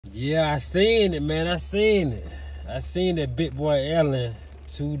Yeah, I seen it, man. I seen it. I seen that big boy Ellen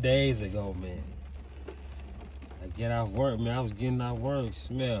 2 days ago, man. I get off work, man. I was getting off work,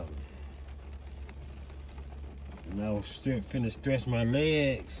 smell me. And I was finna stretch my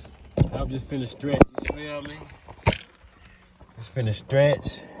legs. I was just finna stretch, you smell me? Just finna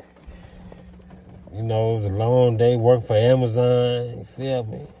stretch. You know, it was a long day working for Amazon, you feel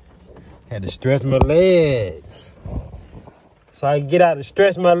me? Had to stretch my legs. So I get out to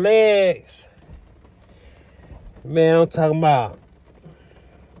stretch my legs. Man, I'm talking about.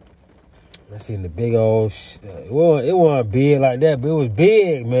 I seen the big old. It wasn't big like that, but it was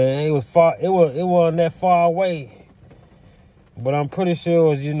big, man. It was far. It wasn't that far away. But I'm pretty sure it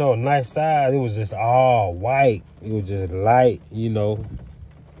was, you know, nice size. It was just all white. It was just light, you know.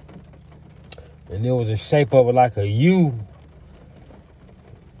 And it was in shape of like a U.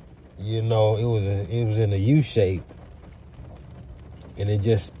 You know, it was in a U shape. And it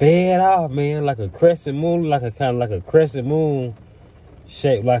just sped off, man, like a crescent moon, like a crescent moon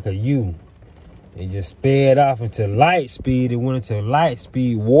shaped like a U. It just sped off into light speed. It went into light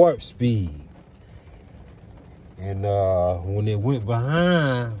speed, warp speed. And when it went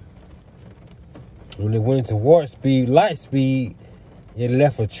into warp speed, light speed, it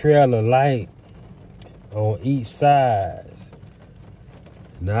left a trail of light on each side.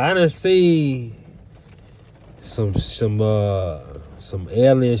 Now I done see some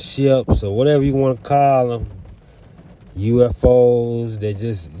alien ships or whatever you want to call them, UFOs. They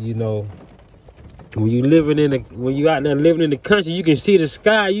just, you know, when you out there living in the country, you can see the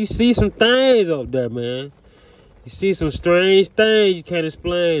sky. You see some things up there, man. You see some strange things you can't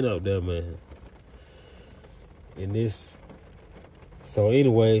explain up there, man. And this, so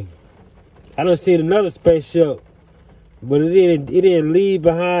anyway, I done seen another spaceship, but it didn't leave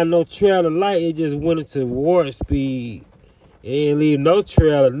behind no trail of light. It just went into warp speed. It didn't leave no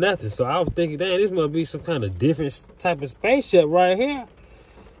trail or nothing. So I was thinking, dang, this must be some kind of different type of spaceship right here.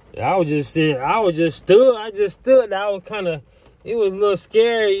 I just stood. I was kind of, it was a little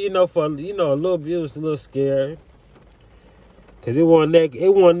scary, you know, a little bit. It was a little scary. Cause it wasn't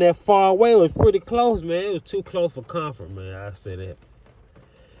that far away. It was pretty close, man. It was too close for comfort, man. I say that.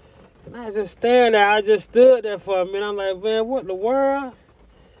 And I was just staring there. I just stood there for a minute. I'm like, man, what in the world?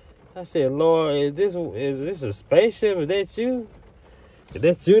 I said, Lord, is this a spaceship? Is that you? Is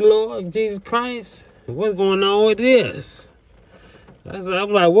that you, Lord Jesus Christ? What's going on with this? I'm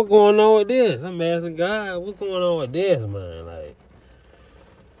like, what's going on with this? I'm asking God, what's going on with this, man? Like,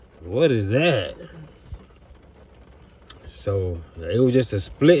 what is that? So it was just a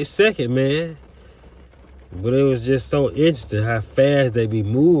split second, man. But it was just so interesting how fast they be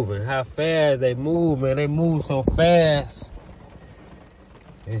moving. How fast they move, man. They move so fast.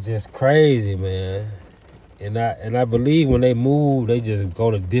 It's just crazy, man. And I believe when they move, they just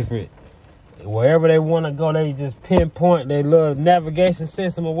go to different, wherever they want to go, they just pinpoint their little navigation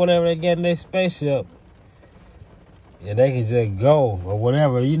system or whatever they get in their spaceship. And they can just go or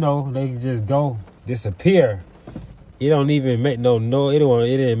whatever, you know, they can just go, disappear. It don't even make no noise.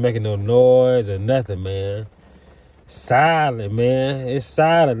 It didn't make no noise or nothing, man. Silent, man. It's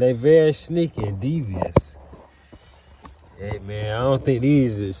silent. They very sneaky and devious. Hey, man, I don't think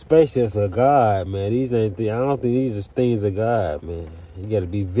these spaceships are God, man. I don't think these are things of God, man. You got to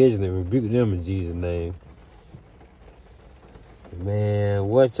be vigilant. Rebuke them in Jesus' name. Man,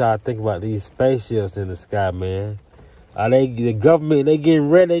 what y'all think about these spaceships in the sky, man? Are the government, they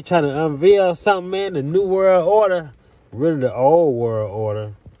getting ready? They trying to unveil something, man? The New World Order. Really the old world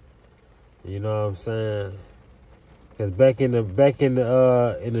order. You know what I'm saying? Because back in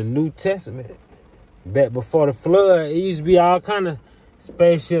the New Testament, back before the flood, it used to be all kind of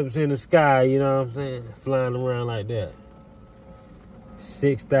spaceships in the sky, you know what I'm saying? Flying around like that.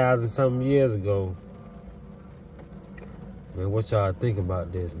 6,000 something years ago. Man, what y'all think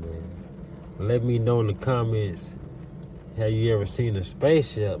about this, man? Let me know in the comments. Have you ever seen a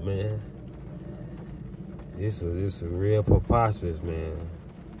spaceship, man? This was real preposterous, man.